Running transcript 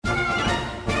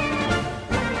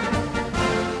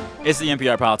It's the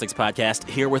NPR Politics Podcast,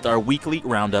 here with our weekly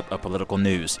roundup of political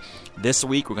news. This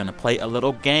week, we're going to play a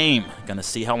little game. Going to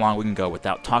see how long we can go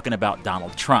without talking about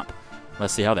Donald Trump.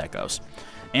 Let's see how that goes.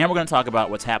 And we're going to talk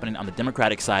about what's happening on the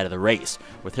Democratic side of the race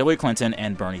with Hillary Clinton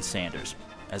and Bernie Sanders.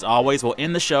 As always, we'll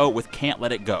end the show with Can't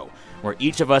Let It Go, where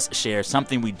each of us shares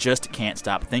something we just can't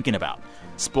stop thinking about.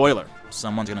 Spoiler,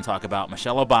 someone's going to talk about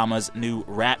Michelle Obama's new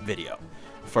rap video.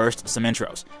 First, some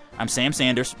intros. I'm Sam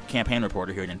Sanders, campaign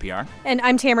reporter here at NPR. And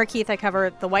I'm Tamara Keith. I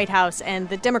cover the White House and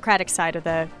the Democratic side of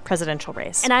the presidential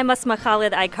race. And I'm Asma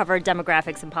Khalid. I cover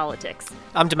demographics and politics.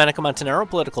 I'm Domenico Montanaro,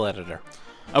 political editor.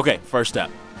 Okay, first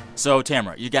up. So,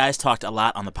 Tamara, you guys talked a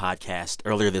lot on the podcast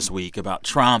earlier this week about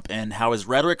Trump and how his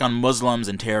rhetoric on Muslims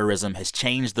and terrorism has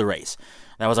changed the race.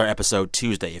 That was our episode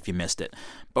Tuesday, if you missed it.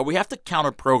 But we have to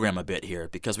counter-program a bit here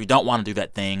because we don't want to do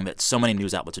that thing that so many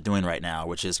news outlets are doing right now,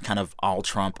 which is kind of all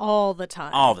Trump. All the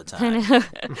time. All the time.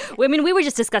 I mean, we were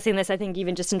just discussing this, I think,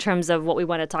 even just in terms of what we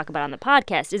want to talk about on the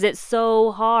podcast. Is it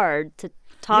so hard to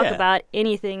talk about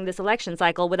anything this election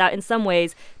cycle without, in some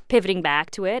ways, pivoting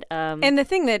back to it? And the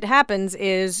thing that happens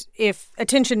is if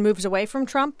attention moves away from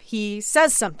Trump, he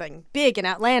says something big and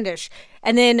outlandish,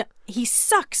 and then he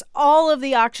sucks all of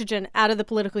the oxygen out of the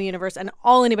political universe, and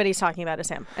all anybody's talking about is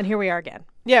him. And here we are again.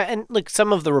 Yeah, and look,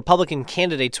 some of the Republican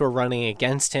candidates who are running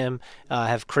against him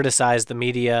have criticized the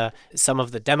media. Some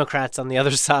of the Democrats on the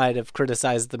other side have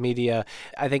criticized the media.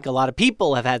 I think a lot of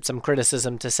people have had some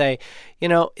criticism to say, you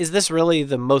know, is this really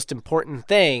the most important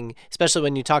thing, especially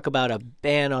when you talk about a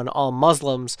ban on all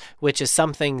Muslims, which is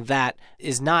something that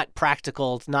is not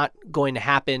practical. It's not going to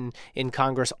happen in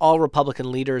Congress. All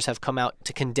Republican leaders have come out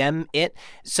to condemn it.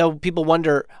 So people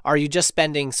wonder, are you just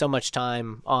spending so much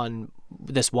time on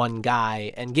this one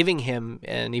guy and giving him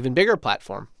an even bigger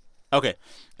platform? Okay.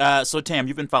 So, Tam,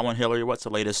 you've been following Hillary. What's the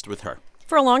latest with her?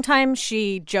 For a long time,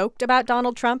 she joked about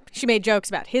Donald Trump. She made jokes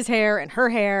about his hair and her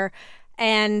hair.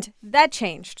 And that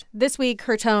changed. This week,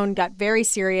 her tone got very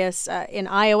serious in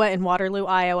Iowa, in Waterloo,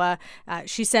 Iowa.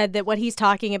 She said that what he's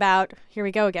talking about, here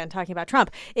we go again, talking about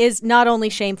Trump, is not only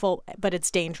shameful, but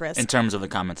it's dangerous. In terms of the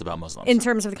comments about Muslims. In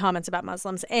terms of the comments about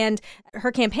Muslims. And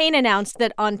her campaign announced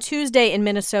that on Tuesday in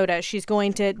Minnesota, she's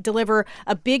going to deliver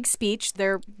a big speech.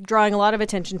 They're drawing a lot of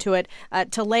attention to it,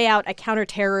 to lay out a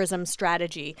counterterrorism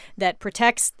strategy that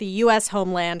protects the U.S.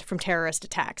 homeland from terrorist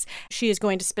attacks. She is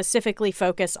going to specifically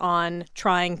focus on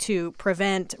trying to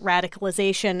prevent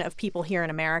radicalization of people here in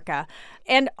America.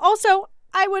 And also,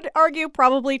 I would argue,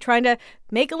 probably trying to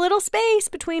make a little space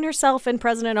between herself and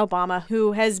President Obama,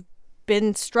 who has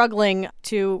been struggling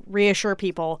to reassure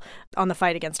people on the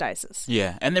fight against ISIS.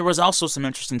 Yeah, and there was also some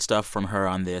interesting stuff from her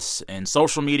on this in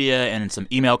social media and in some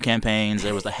email campaigns.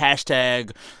 There was the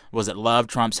hashtag, was it Love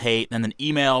Trump's Hate? And an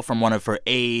email from one of her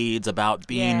aides about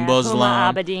being Muslim.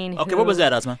 Huma Abedin. Okay, what was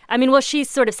that, Asma? I mean, well, she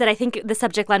sort of said, I think the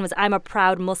subject line was, I'm a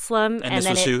proud Muslim. And this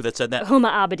was who that said that?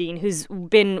 Huma Abedin, who's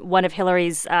been one of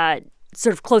Hillary's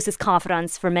sort of closest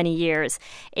confidants for many years.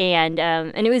 And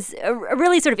it was a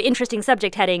really sort of interesting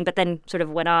subject heading, but then sort of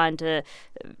went on to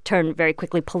turn very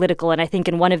quickly political. And I think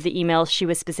in one of the emails, she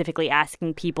was specifically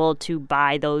asking people to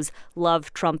buy those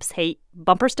Love Trump's Hate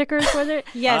bumper stickers, was it?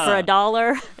 Yes. For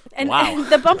 $1. And, wow.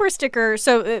 And the bumper sticker,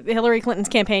 so Hillary Clinton's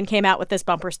campaign came out with this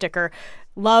bumper sticker,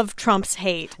 Love Trump's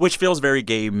Hate. Which feels very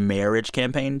gay marriage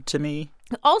campaign to me.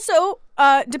 Also,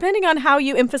 depending on how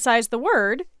you emphasize the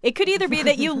word, it could either be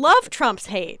that you love Trump's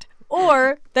hate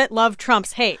or that love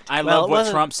Trump's hate. I love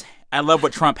what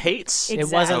Trump hates.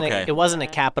 Exactly. It wasn't a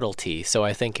capital T, so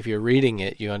I think if you're reading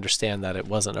it, you understand that it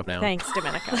wasn't a noun. Thanks,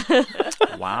 Domenico.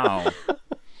 Wow.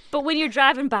 But when you're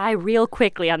driving by real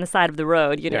quickly on the side of the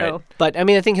road, you know. Right. But, I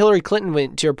mean, I think Hillary Clinton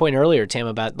went to your point earlier, Tam,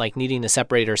 about, like, needing to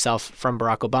separate herself from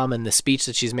Barack Obama and the speech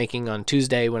that she's making on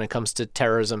Tuesday when it comes to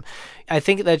terrorism. I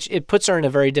think that it puts her in a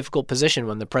very difficult position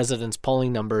when the president's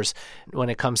polling numbers when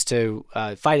it comes to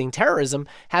fighting terrorism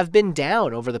have been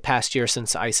down over the past year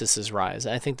since ISIS's rise.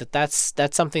 I think that's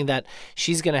something that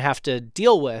she's going to have to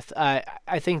deal with. I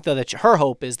think, though, that her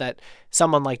hope is that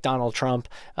someone like Donald Trump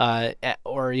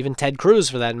or even Ted Cruz,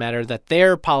 for that matter, that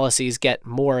their policies get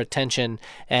more attention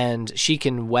and she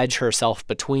can wedge herself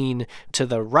between to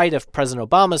the right of President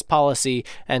Obama's policy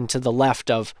and to the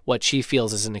left of what she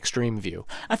feels is an extreme view.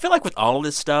 I feel like with all of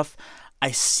this stuff,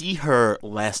 I see her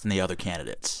less than the other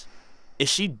candidates. Is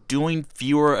she doing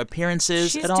fewer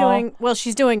appearances at all? Well,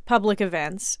 she's doing public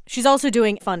events. She's also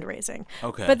doing fundraising.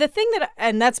 Okay. But the thing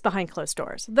and that's behind closed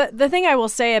doors. The thing I will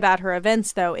say about her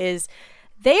events, though, is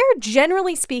they are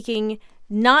generally speaking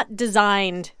not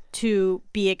designed to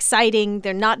be exciting.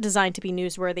 They're not designed to be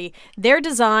newsworthy. They're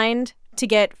designed to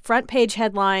get front page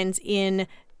headlines in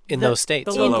in those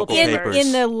states. The local papers.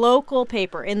 In the local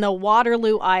paper, in the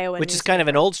Waterloo, Iowa Which is newspaper. kind of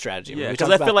an old strategy. Yeah, because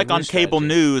I feel like on cable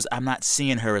news, I'm not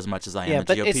seeing her as much as I am Yeah, the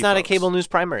but GOP it's not folks. a cable news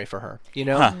primary for her. You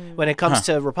know, when it comes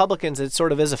to Republicans, it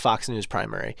sort of is a Fox News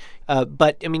primary.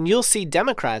 But I mean, you'll see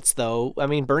Democrats though. I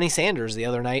mean, Bernie Sanders the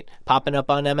other night popping up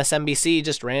on MSNBC,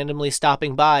 just randomly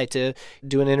stopping by to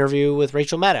do an interview with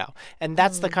Rachel Maddow, and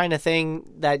that's the kind of thing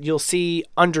that you'll see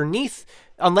underneath.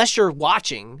 Unless you're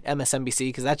watching MSNBC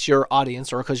because that's your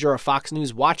audience, or because you're a Fox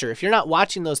News watcher. If you're not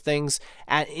watching those things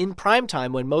in prime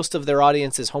time when most of their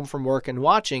audience is home from work and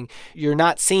watching, you're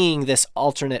not seeing this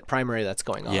alternate primary that's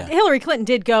going on. Yeah. Hillary Clinton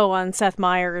did go on Seth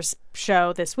Meyers'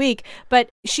 show this week, but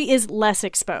she is less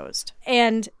exposed.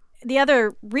 And the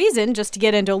other reason, just to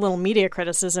get into a little media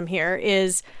criticism here,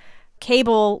 is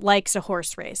cable likes a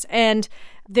horse race. And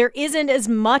there isn't as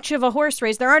much of a horse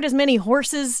race. There aren't as many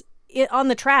horses on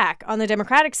the track on the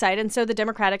Democratic side, and so the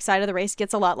Democratic side of the race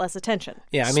gets a lot less attention.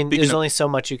 Yeah, I mean, there's only so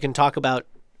much you can talk about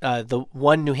the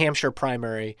one New Hampshire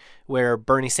primary where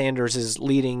Bernie Sanders is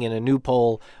leading in a new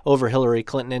poll over Hillary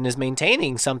Clinton and is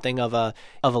maintaining something of a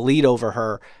lead over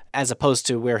her, as opposed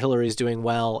to where Hillary's doing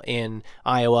well in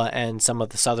Iowa and some of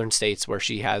the southern states where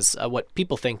she has what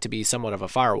people think to be somewhat of a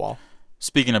firewall.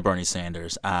 Speaking of Bernie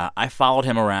Sanders, I followed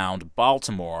him around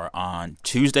Baltimore on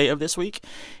Tuesday of this week.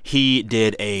 He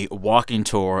did a walking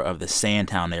tour of the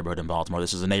Sandtown neighborhood in Baltimore.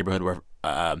 This is a neighborhood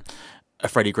where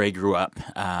Freddie Gray grew up,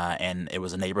 and it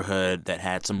was a neighborhood that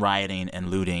had some rioting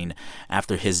and looting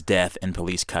after his death in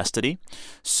police custody.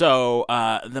 So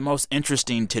the most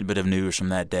interesting tidbit of news from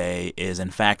that day is, in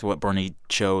fact, what Bernie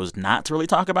chose not to really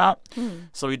talk about.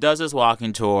 So he does his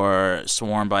walking tour,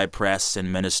 sworn by press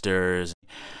and ministers.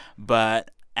 But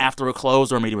after a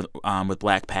closed-door meeting with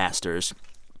black pastors,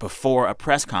 before a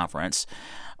press conference,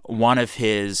 one of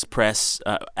his press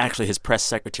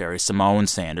secretary, Simone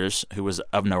Sanders, who was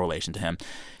of no relation to him,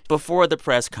 before the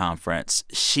press conference,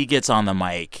 she gets on the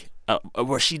mic,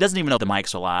 where she doesn't even know the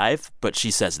mic's alive, but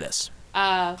she says this.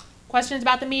 Questions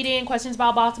about the meeting, questions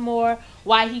about Baltimore,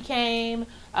 why he came.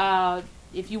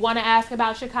 If you want to ask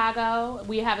about Chicago,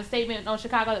 we have a statement on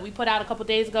Chicago that we put out a couple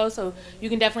days ago, so you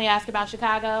can definitely ask about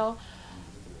Chicago.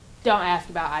 Don't ask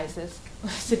about ISIS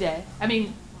today. I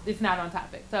mean, it's not on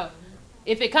topic. So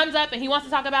if it comes up and he wants to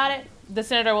talk about it, the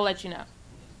senator will let you know.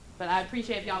 But I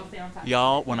appreciate if y'all stay on topic.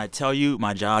 Y'all, when I tell you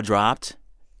my jaw dropped,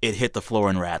 it hit the floor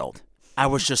and rattled. I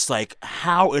was just like,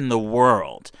 how in the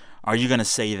world are you going to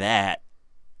say that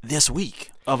this week?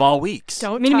 Of all weeks.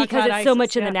 I mean, because it's so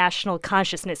much in the national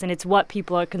consciousness, and it's what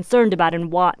people are concerned about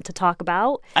and want to talk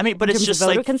about. I mean, but it's just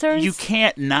like concerns. You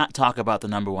can't not talk about the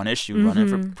number one issue running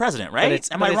for president,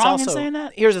 right? Am I wrong in saying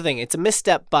that? Here's the thing. It's a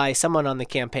misstep by someone on the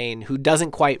campaign who doesn't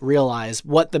quite realize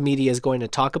what the media is going to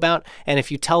talk about. And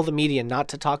if you tell the media not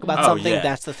to talk about something,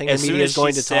 that's the thing the media is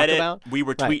going to talk about. We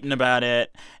were tweeting about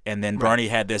it, and then Bernie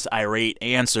had this irate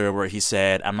answer where he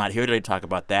said, I'm not here today to talk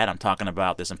about that. I'm talking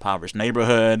about this impoverished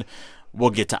neighborhood. We'll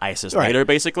get to ISIS later,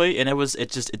 basically. And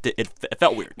it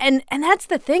felt weird. And that's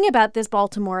the thing about this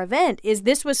Baltimore event is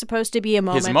this was supposed to be a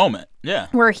moment. His moment, yeah.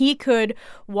 Where he could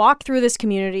walk through this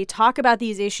community, talk about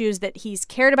these issues that he's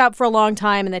cared about for a long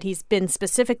time and that he's been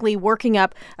specifically working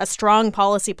up a strong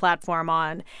policy platform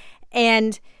on.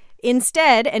 And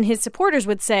instead, and his supporters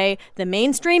would say, the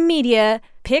mainstream media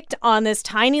picked on this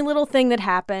tiny little thing that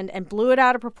happened and blew it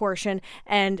out of proportion.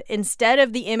 And instead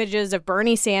of the images of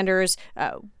Bernie Sanders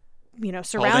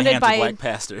surrounded by black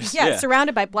pastors.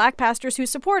 Surrounded by black pastors who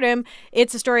support him.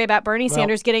 It's a story about Bernie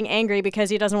Sanders getting angry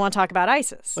because he doesn't want to talk about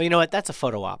ISIS. Well, you know what? That's a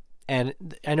photo op. And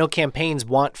I know campaigns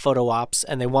want photo ops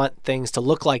and they want things to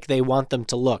look like they want them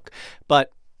to look.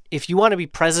 But if you want to be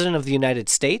president of the United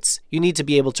States, you need to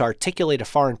be able to articulate a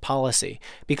foreign policy,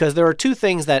 because there are two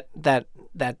things that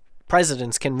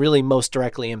presidents can really most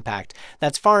directly impact.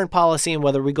 That's foreign policy and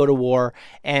whether we go to war,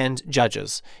 and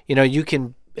judges. You know, you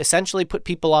can essentially put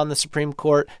people on the Supreme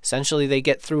Court. Essentially, they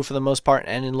get through for the most part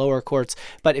and in lower courts.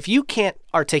 But if you can't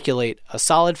articulate a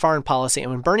solid foreign policy,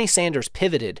 and when Bernie Sanders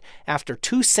pivoted after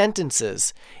 2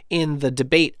 sentences in the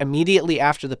debate immediately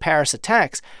after the Paris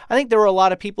attacks, I think there were a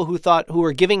lot of people who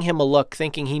were giving him a look,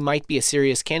 thinking he might be a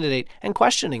serious candidate and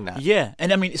questioning that. Yeah.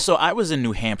 And I mean, so I was in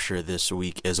New Hampshire this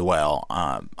week as well,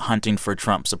 hunting for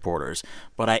Trump supporters.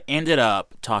 But I ended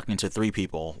up talking to 3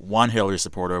 people, 1 Hillary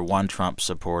supporter, 1 Trump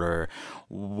supporter,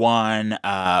 1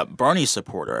 Bernie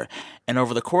supporter. And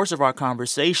over the course of our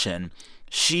conversation,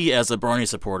 she, as a Bernie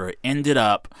supporter, ended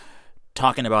up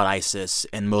talking about ISIS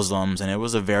and Muslims, and it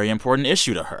was a very important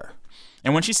issue to her.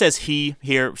 And when she says he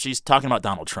here, she's talking about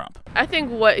Donald Trump. I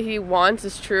think what he wants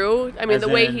is true. I mean, the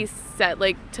way he set,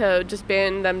 to just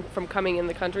ban them from coming in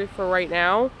the country for right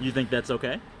now. You think that's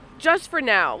okay? just for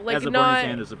now. Like, as a not... Bernie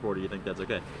Sanders supporter, you think that's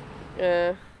okay?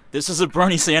 Yeah. This is a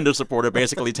Bernie Sanders supporter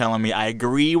basically telling me, I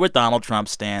agree with Donald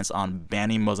Trump's stance on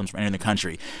banning Muslims from entering the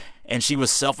country. And she was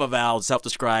self-avowed,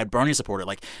 self-described Bernie supporter.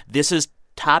 Like, this is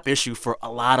top issue for a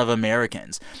lot of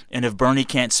Americans. And if Bernie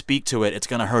can't speak to it, it's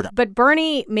going to hurt him. But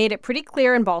Bernie made it pretty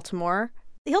clear in Baltimore.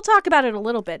 He'll talk about it a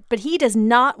little bit, but he does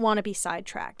not want to be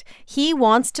sidetracked. He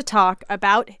wants to talk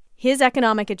about his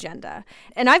economic agenda.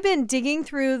 And I've been digging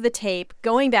through the tape,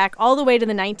 going back all the way to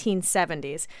the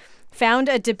 1970s, found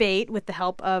a debate with the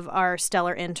help of our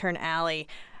stellar intern, Allie,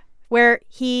 where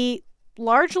he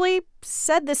largely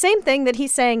said the same thing that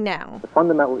he's saying now. The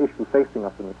fundamental issue facing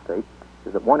us in the state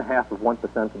is that 1/2 of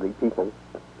 1% of the people,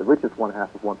 the richest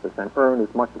 1/2 of 1%, earn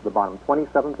as much as the bottom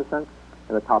 27%,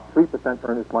 and the top 3%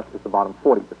 earn as much as the bottom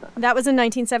 40%. That was in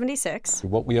 1976.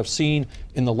 What we have seen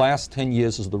in the last 10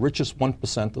 years is the richest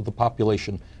 1% of the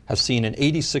population have seen an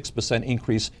 86%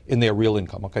 increase in their real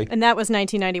income, okay? And that was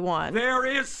 1991. There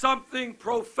is something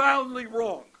profoundly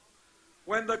wrong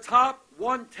when the top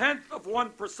 1/10 of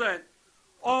 1%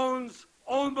 owns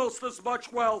almost as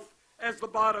much wealth as the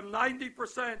bottom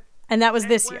 90%. And that was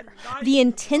this year. The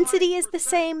intensity is the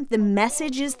same. The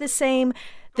message is the same.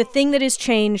 The thing that has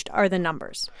changed are the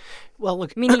numbers. Well,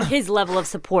 look, Meaning his level of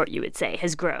support, you would say,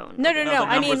 has grown. No.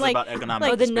 I mean, like, about economic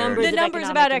like disparity. the numbers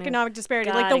about economic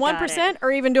disparity. Like the Got it. 1%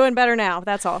 are even doing better now.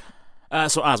 That's all.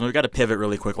 So, Ozma, we've got to pivot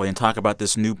really quickly and talk about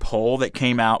this new poll that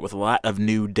came out with a lot of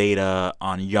new data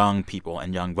on young people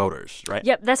and young voters, right?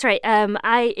 Yep, that's right.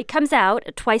 It comes out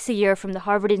twice a year from the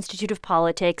Harvard Institute of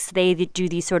Politics. They do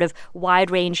these sort of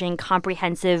wide-ranging,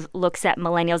 comprehensive looks at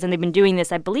millennials, and they've been doing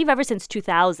this, I believe, ever since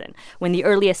 2000, when the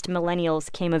earliest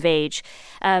millennials came of age.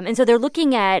 And so they're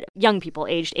looking at young people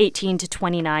aged 18 to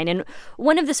 29. And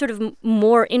one of the sort of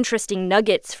more interesting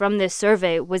nuggets from this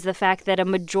survey was the fact that a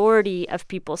majority of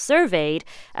people surveyed,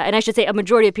 and I should say a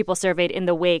majority of people surveyed in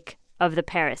the wake of the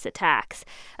Paris attacks,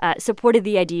 supported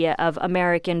the idea of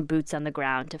American boots on the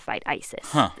ground to fight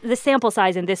ISIS. The sample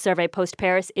size in this survey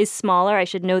post-Paris is smaller, I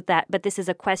should note that, but this is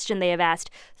a question they have asked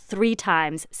 3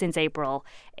 times since April.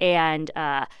 And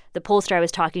the pollster I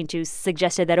was talking to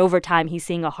suggested that over time he's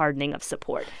seeing a hardening of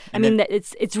support.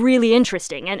 It's really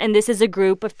interesting. And this is a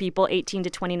group of people 18 to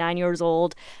 29 years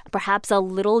old, perhaps a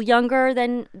little younger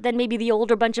than maybe the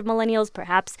older bunch of millennials.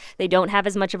 Perhaps they don't have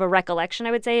as much of a recollection,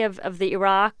 I would say, of the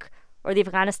Iraq or the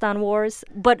Afghanistan wars.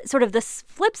 But sort of the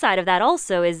flip side of that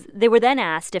also is they were then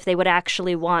asked if they would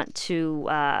actually want to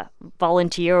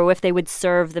volunteer or if they would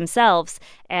serve themselves,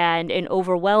 and an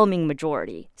overwhelming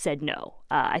majority said no.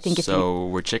 I think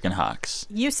we're chicken hawks.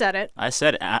 You said it. I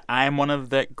said it. I am one of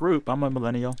that group. I'm a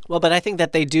millennial. Well, but I think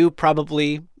that they do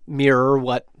probably mirror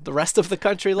what the rest of the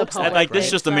country looks like. Like, this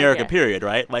is just America, period,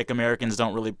 right? Like, Americans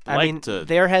don't really to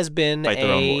there has been fight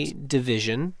their own a wars.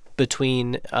 division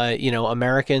between,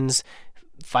 Americans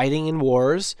fighting in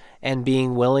wars and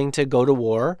being willing to go to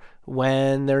war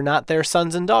when they're not their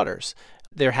sons and daughters.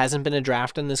 There hasn't been a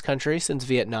draft in this country since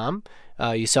Vietnam.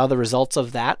 You saw the results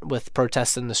of that with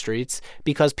protests in the streets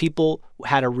because people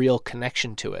had a real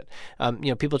connection to it.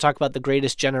 People talk about the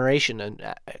greatest generation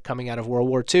coming out of World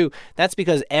War II. That's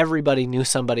because everybody knew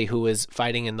somebody who was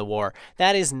fighting in the war.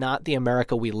 That is not the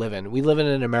America we live in. We live in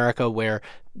an America where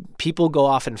people go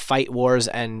off and fight wars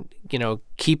and,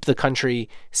 keep the country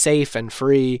safe and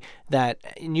free, that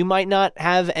you might not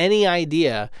have any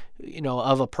idea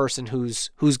of a person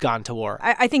who's gone to war.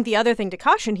 I think the other thing to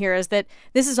caution here is that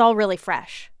this is all really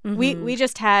fresh. Mm-hmm. We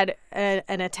just had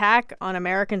an attack on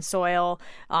American soil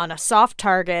on a soft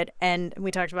target, and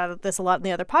we talked about this a lot in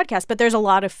the other podcast, but there's a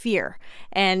lot of fear.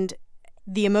 And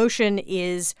the emotion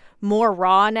is more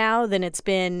raw now than it's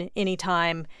been any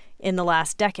time in the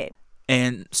last decade.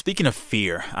 And speaking of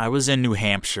fear, I was in New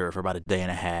Hampshire for about a day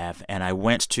and a half, and I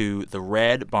went to the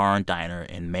Red Barn Diner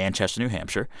in Manchester, New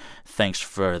Hampshire. Thanks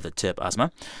for the tip,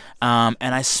 Ozma. And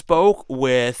I spoke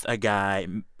with a guy,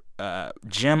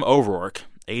 Jim O'Rourke,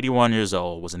 81 years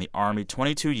old, was in the Army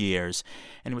 22 years,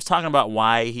 and he was talking about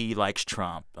why he likes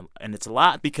Trump. And it's a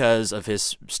lot because of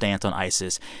his stance on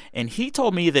ISIS. And he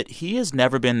told me that he has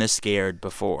never been this scared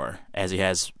before as he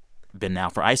has been now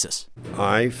for ISIS.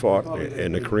 I fought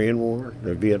in the Korean War,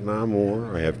 the Vietnam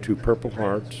War. I have 2 Purple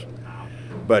Hearts.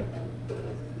 But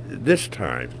this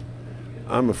time,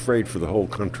 I'm afraid for the whole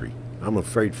country. I'm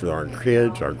afraid for our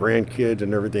kids, our grandkids,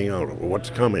 and everything else. What's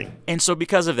coming? And so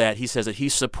because of that, he says that he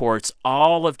supports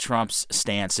all of Trump's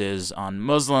stances on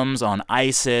Muslims, on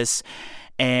ISIS,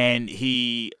 and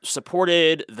he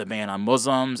supported the ban on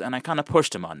Muslims, and I kind of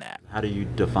pushed him on that. How do you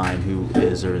define who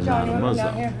is or is not a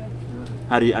Muslim?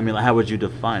 How would you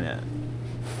define it?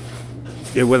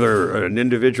 Yeah, whether an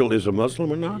individual is a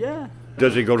Muslim or not? Yeah.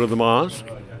 Does he go to the mosque?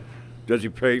 Does he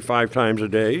pray 5 times a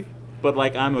day? But,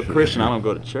 like, I'm a Christian. I don't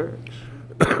go to church.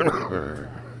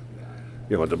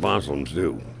 You know what the Muslims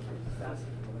do?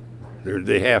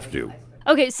 They have to.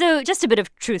 Okay, so just a bit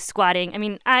of truth squatting. I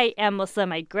mean, I am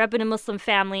Muslim. I grew up in a Muslim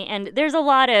family, and there's a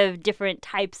lot of different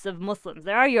types of Muslims.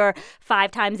 There are your 5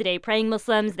 times a day praying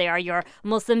Muslims. There are your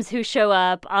Muslims who show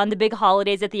up on the big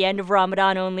holidays at the end of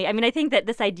Ramadan only. I mean, I think that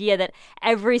this idea that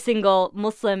every single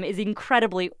Muslim is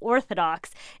incredibly orthodox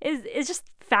is just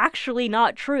factually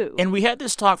not true. And we had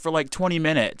this talk for like 20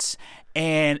 minutes,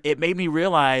 and it made me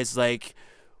realize, like,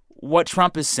 what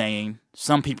Trump is saying,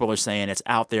 some people are saying it's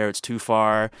out there, it's too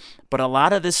far. But a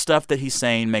lot of this stuff that he's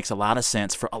saying makes a lot of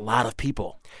sense for a lot of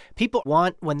people. People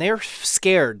want, when they're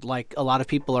scared, like a lot of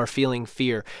people are feeling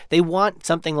fear, they want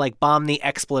something like bomb the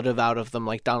expletive out of them,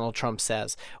 like Donald Trump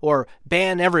says, or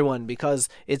ban everyone because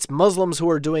it's Muslims who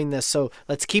are doing this, so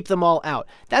let's keep them all out.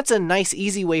 That's a nice,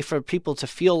 easy way for people to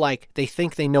feel like they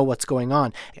think they know what's going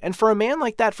on. And for a man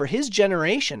like that, for his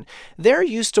generation, they're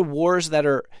used to wars that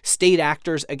are state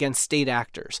actors against state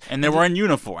actors. And they were in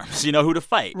uniforms. You know who to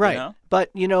fight. Right. You know?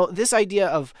 But, this idea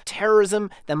of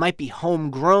terrorism that might be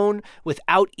homegrown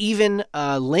without even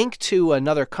a link to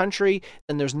another country,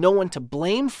 and there's no one to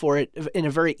blame for it in a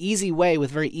very easy way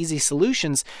with very easy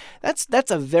solutions,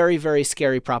 that's a very, very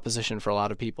scary proposition for a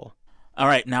lot of people. All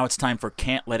right, now it's time for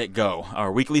Can't Let It Go,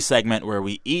 our weekly segment where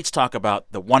we each talk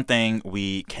about the one thing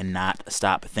we cannot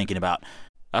stop thinking about.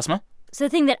 Asma? So the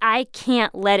thing that I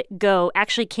can't let it go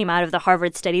actually came out of the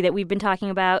Harvard study that we've been talking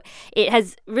about. It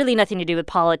has really nothing to do with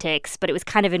politics, but it was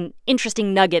kind of an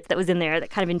interesting nugget that was in there that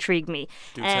kind of intrigued me.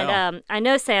 Do tell. I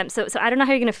know, Sam, so I don't know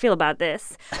how you're going to feel about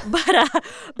this, but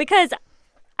because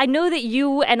I know that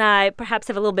you and I perhaps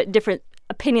have a little bit different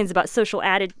opinions about social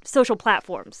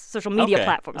platforms, social media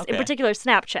platforms, in particular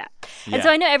Snapchat. Yeah. And so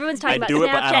I know everyone's talking about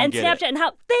Snapchat and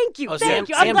how, thank you. Sam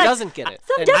I'm glad, doesn't get it.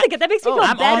 Sam doesn't get it. That makes me feel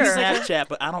I'm better. on Snapchat,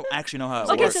 but I don't actually know how it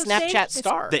Okay, works. so Snapchat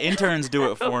star. The interns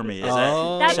do it for me. Is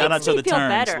Oh. that? That Shout out makes to me the feel terms.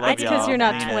 better. Love That's y'all. Because you're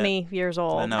not Yeah. 20 years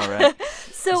old. I know, right?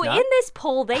 So in this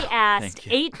poll, they asked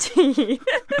Thank you. 18.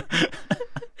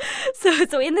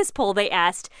 So in this poll, they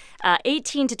asked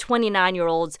 18 to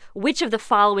 29-year-olds, which of the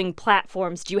following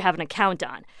platforms do you have an account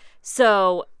on?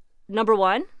 So number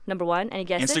one, any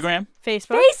guesses? Instagram?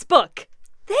 Facebook.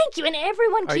 Thank you. And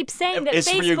everyone keeps saying that It's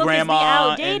for Facebook your is the grandma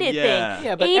outdated and- yeah. thing.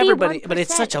 Yeah, but everybody, but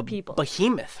it's 81% such a of people.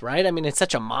 behemoth, right? I mean, it's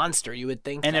such a monster. You would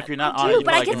think And that. if you're not on it, Dude, you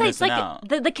but feel I like guess you're it's missing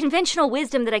like out. the conventional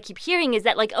wisdom that I keep hearing is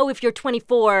that, like, oh, if you're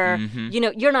 24,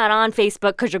 you're not on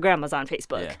Facebook because your grandma's on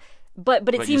Facebook. Yeah. But it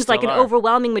But you seems like an still are.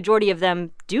 overwhelming majority of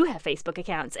them do have Facebook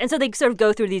accounts. And so they sort of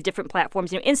go through these different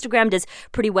platforms. Instagram does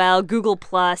pretty well, Google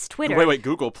Plus, Twitter. Wait,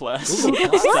 Google Plus.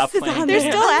 Plus Stop is playing on games.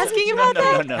 there. They're still asking about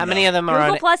that? No, How many of them are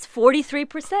Google on? Plus,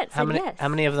 43% How said many? yes. How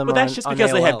many of them But are that's on? just on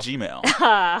because they have AOL?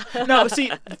 Gmail. No, see,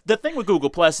 the thing with Google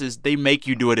Plus is they make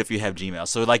you do it if you have Gmail.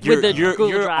 So like With the you're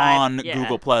Google Drive, on yeah.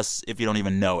 Google Plus if you don't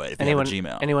even know it. If Anyone? you have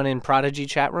a Gmail. Anyone in Prodigy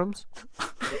chat rooms?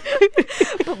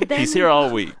 But then- He's here all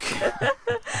week.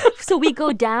 So we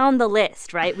go down the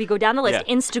list, right? We go down the list.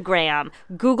 Yeah. Instagram,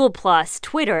 Google Plus,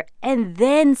 Twitter, and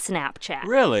then Snapchat.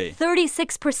 Really?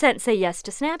 36% say yes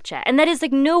to Snapchat. And that is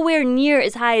like nowhere near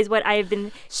as high as what I have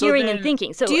been So hearing then- and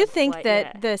thinking. So Do you think what- that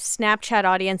yeah. the Snapchat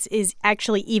audience is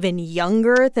actually even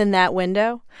younger than that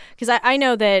window? Because I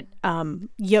know that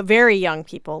very young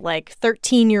people, like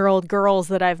 13-year-old girls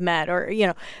that I've met, or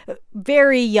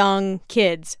very young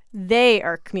kids, they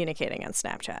are communicating on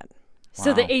Snapchat.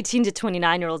 So the Wow. 18 to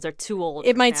 29-year-olds are too old.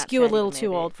 It for might skew a Snapchat, little maybe.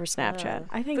 too old for Snapchat.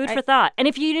 I think Food for thought. And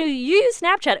if you use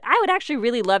Snapchat, I would actually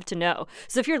really love to know.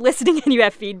 So if you're listening and you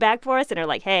have feedback for us and are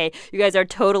like, hey, you guys are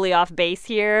totally off base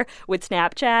here with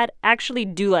Snapchat, actually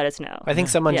do let us know. I think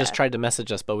someone Yeah. just tried to message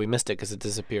us, but we missed it because it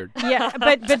disappeared. Yeah,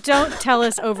 but don't tell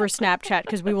us over Snapchat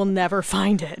because we will never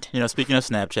find it. Speaking of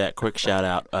Snapchat, quick shout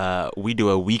out. We do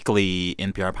a weekly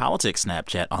NPR Politics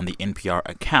Snapchat on the NPR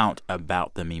account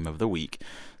about the meme of the week.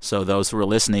 So those who are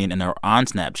listening and are on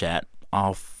Snapchat,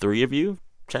 all 3 of you,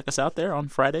 check us out there on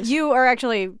Fridays. You are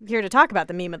actually here to talk about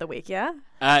the meme of the week, yeah?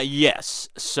 Yes.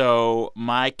 So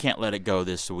my Can't Let It Go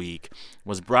this week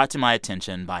was brought to my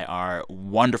attention by our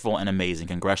wonderful and amazing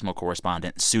congressional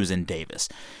correspondent, Susan Davis.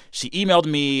 She emailed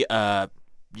me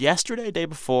yesterday, day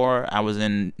before, I was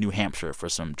in New Hampshire for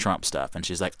some Trump stuff. And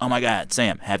she's like, oh, my God,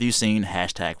 Sam, have you seen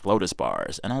hashtag FLOTUS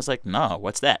bars? And I was like, no,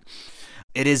 what's that?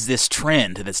 It is this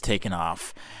trend that's taken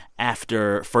off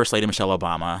after First Lady Michelle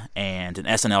Obama and an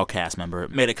SNL cast member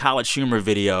made a college humor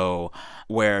video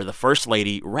where the First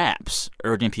Lady raps,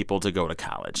 urging people to go to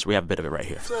college. We have a bit of it right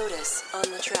here. FLOTUS on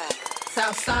the track.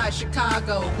 Southside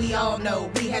Chicago, we all know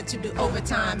we had to do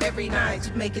overtime every night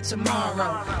to make it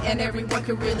tomorrow. And everyone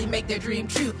could really make their dream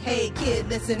true. Hey kid,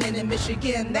 listening in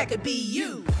Michigan, that could be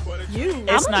you.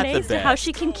 It's I'm not the amazed best. at how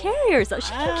she can carry herself.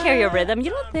 She can carry a rhythm,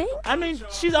 you don't think? I mean,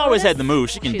 she's always had the move.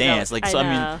 She can dance. Like, so I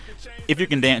know. mean, if you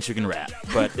can dance, you can rap.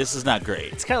 But this is not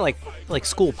great. It's kind of like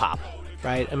school pop,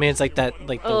 right? I mean, it's like that,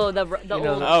 like the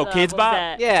know, old, Kids what was Bop?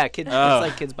 that? yeah, kids. It's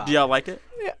like Kids Bop. Do y'all like it?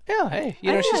 Yeah, hey,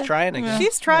 she's trying again.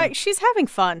 She's trying. She's having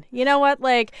fun. You know what?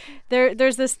 Like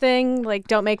there's this thing like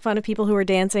don't make fun of people who are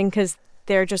dancing because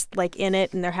they're just like in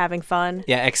it and they're having fun.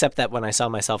 Yeah, except that when I saw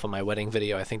myself in my wedding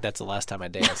video, I think that's the last time I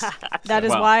danced. That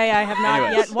is why I have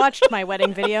not yet watched my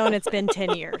wedding video, and it's been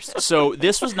 10 years. So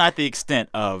this was not the extent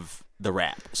of the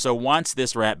rap. So once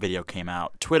this rap video came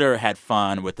out, Twitter had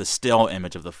fun with the still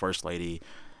image of the First Lady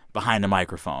behind the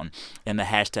microphone, and the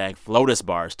hashtag Flotus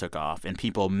bars took off, and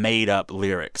people made up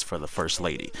lyrics for the First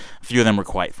Lady. A few of them were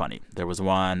quite funny. There was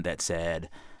one that said,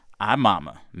 "I'm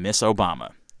Mama, Miss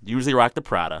Obama, usually rock the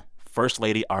Prada, First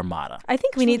Lady Armada." I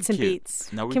think we need some cute.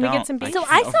 beats. No, we Can we don't. get some beats? So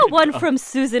I saw one from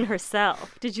Susan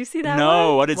herself. Did you see that one?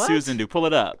 No, what did Susan do? Pull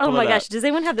it up. Oh Pull my it gosh! up. Does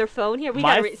anyone have their phone here? We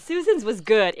My- got Susan's was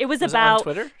good. It was Was it about on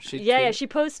Twitter? Yeah, she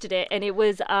posted it, and it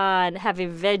was on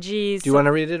having veggies. Do you want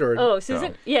to read it or? Oh,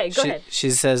 Susan. Yeah, go ahead. She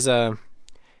says,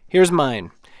 "Here's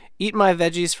mine. Eat my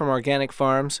veggies from organic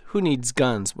farms. Who needs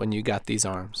guns when you got these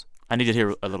arms?" I need to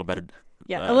hear a little better.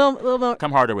 Yeah, a little more.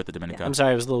 Come harder with the Domenico. I'm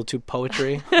sorry, it was a little too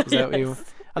poetry. Is that what you?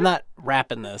 I'm not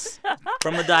rapping this.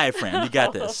 From the diaphragm. You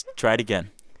got this. Try it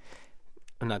again.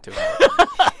 I'm not doing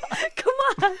it. Come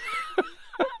on.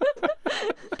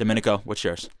 Domenico, what's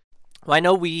yours? Well, I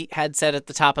know we had said at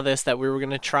the top of this that we were going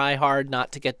to try hard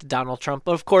not to get to Donald Trump,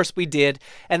 but of course we did.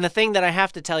 And the thing that I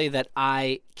have to tell you that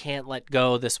I can't let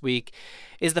go this week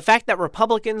is the fact that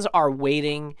Republicans are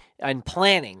waiting and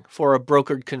planning for a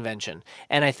brokered convention.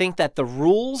 And I think that the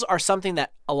rules are something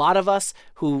that a lot of us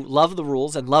who love the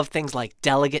rules and love things like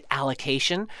delegate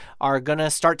allocation are going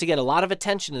to start to get a lot of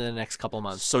attention in the next couple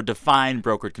months. So define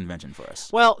brokered convention for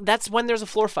us. Well, that's when there's a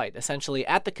floor fight, essentially,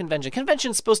 at the convention.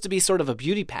 Convention's supposed to be sort of a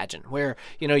beauty pageant where,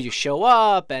 you know, you show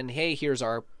up and, hey, here's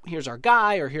our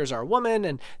guy or here's our woman,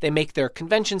 and they make their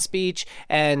convention speech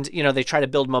and, you know, they try to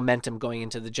build momentum going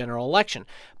into the general election.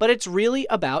 But it's really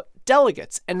about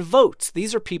delegates and votes.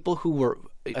 These are people who were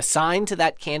assigned to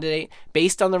that candidate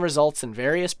based on the results in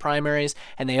various primaries,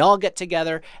 and they all get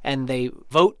together and they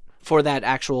vote for that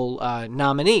actual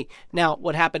nominee. Now,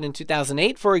 what happened in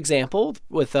 2008, for example,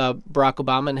 with Barack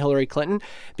Obama and Hillary Clinton,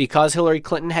 because Hillary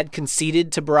Clinton had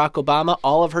conceded to Barack Obama,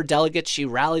 all of her delegates, she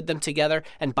rallied them together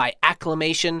and by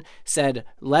acclamation said,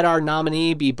 let our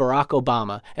nominee be Barack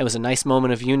Obama. It was a nice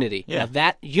moment of unity. Yeah. Now,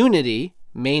 that unity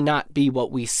may not be what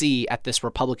we see at this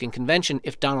Republican convention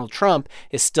if Donald Trump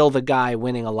is still the guy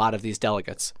winning a lot of these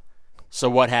delegates. So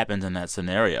what happens in that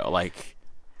scenario? Like,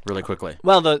 really quickly.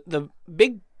 Well, the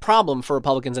big problem for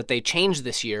Republicans that they changed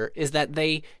this year is that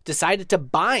they decided to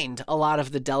bind a lot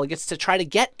of the delegates to try to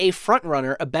get a front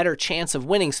runner a better chance of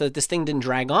winning so that this thing didn't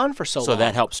drag on for so long. So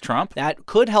that helps Trump? That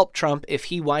could help Trump if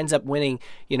he winds up winning,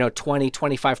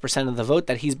 20-25% of the vote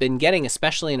that he's been getting,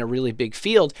 especially in a really big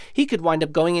field. He could wind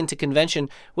up going into convention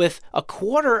with a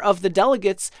quarter of the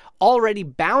delegates already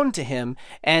bound to him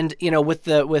and,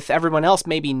 with everyone else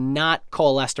maybe not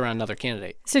coalesced around another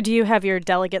candidate. So do you have your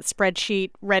delegate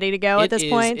spreadsheet ready to go at this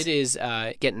point? It is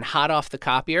getting hot off the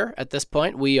copier at this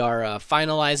point. We are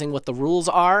finalizing what the rules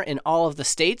are in all of the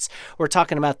states. We're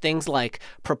talking about things like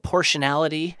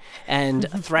proportionality and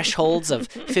thresholds of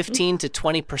 15 to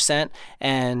 20%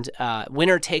 and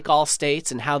winner-take-all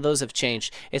states and how those have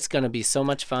changed. It's going to be so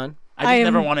much fun. I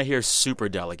just never want to hear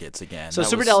superdelegates again. So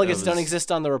superdelegates don't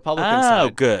exist on the Republican side. Oh,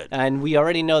 good. And we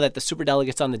already know that the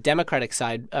superdelegates on the Democratic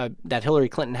side, that Hillary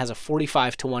Clinton has a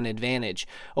 45-1 advantage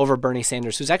over Bernie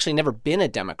Sanders, who's actually never been a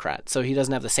Democrat. So he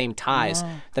doesn't have the same ties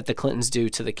that the Clintons do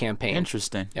to the campaign.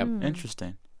 Interesting. Yep.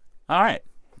 Interesting. All right.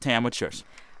 Tam, what's yours?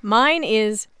 Mine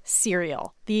is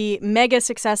Serial. The mega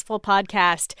successful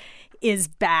podcast is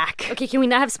back. Okay, can we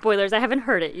not have spoilers? I haven't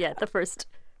heard it yet, the first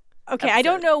Okay, episode. I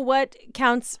don't know what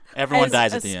counts Everyone as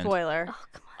dies a at the end. spoiler. Oh,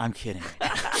 come on. I'm kidding.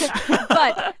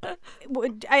 But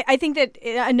I think that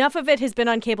enough of it has been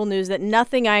on cable news that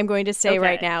nothing I'm going to say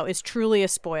right now is truly a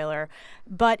spoiler.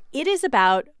 But it is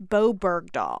about Bo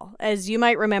Bergdahl. As you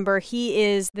might remember, he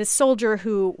is this soldier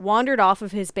who wandered off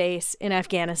of his base in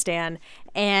Afghanistan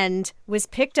and was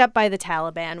picked up by the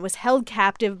Taliban, was held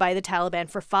captive by the Taliban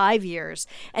for 5 years.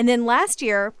 And then last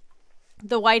year,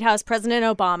 the White House, President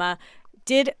Obama,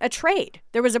 did a trade.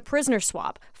 There was a prisoner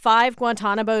swap, 5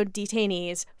 Guantanamo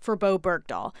detainees for Bo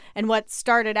Bergdahl. And what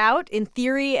started out, in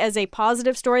theory, as a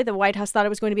positive story, the White House thought it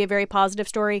was going to be a very positive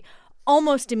story,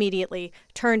 almost immediately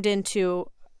turned into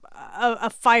a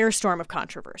firestorm of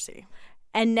controversy.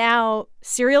 And now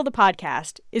Serial the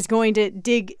podcast is going to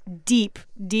dig deep,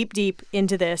 deep, deep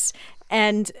into this.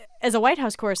 And as a White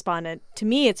House correspondent, to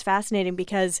me, it's fascinating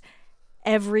because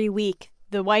every week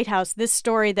the White House, this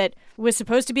story that was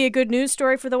supposed to be a good news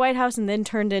story for the White House and then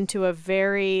turned into a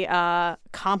very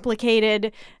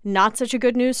complicated, not such a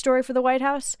good news story for the White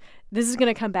House, this is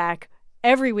going to come back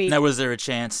every week. Now, was there a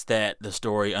chance that the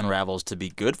story unravels to be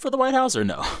good for the White House or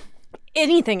no?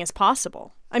 Anything is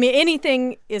possible. I mean,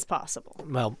 anything is possible.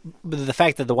 Well, the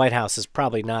fact that the White House is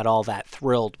probably not all that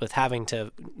thrilled with having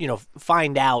to,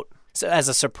 find out as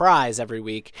a surprise every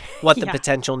week what the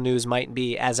potential news might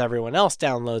be as everyone else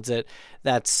downloads it,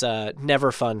 that's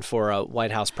never fun for a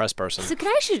White House press person. So can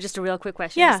I ask you just a real quick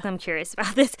question? Yeah. Because I'm curious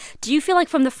about this. Do you feel like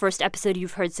from the first episode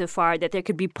you've heard so far that there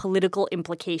could be political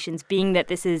implications, being that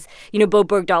this is, Bo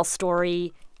Bergdahl's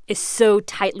story is so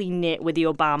tightly knit with the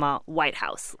Obama White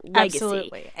House legacy?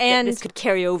 Absolutely. And this could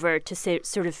carry over to, say,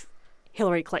 sort of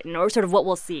Hillary Clinton, or sort of what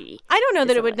we'll see. I don't know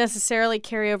that it would necessarily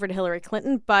carry over to Hillary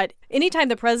Clinton, but anytime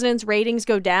the president's ratings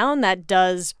go down, that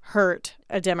does hurt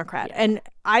a Democrat. Yeah. And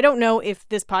I don't know if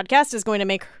this podcast is going to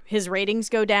make his ratings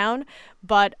go down,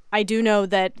 but I do know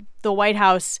that the White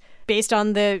House, based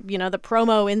on the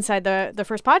promo inside the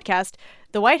first podcast,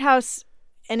 the White House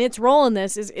and its role in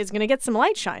this is going to get some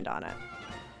light shined on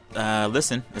it.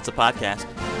 Listen, it's a podcast.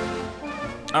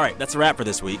 All right, that's a wrap for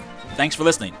this week. Thanks for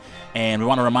listening. And we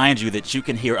want to remind you that you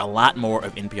can hear a lot more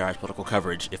of NPR's political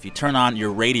coverage if you turn on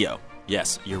your radio.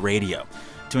 Yes, your radio.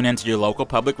 Tune into your local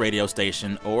public radio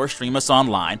station or stream us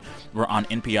online. We're on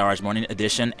NPR's Morning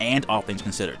Edition and All Things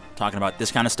Considered, talking about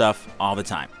this kind of stuff all the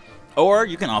time. Or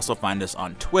you can also find us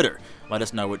on Twitter. Let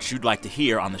us know what you'd like to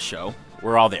hear on the show.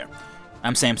 We're all there.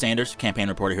 I'm Sam Sanders, campaign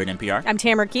reporter here at NPR. I'm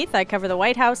Tamara Keith. I cover the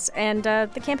White House and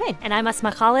the campaign. And I'm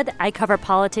Asma Khalid. I cover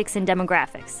politics and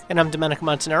demographics. And I'm Domenico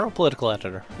Montanaro, political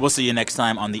editor. We'll see you next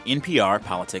time on the NPR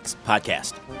Politics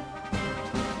Podcast.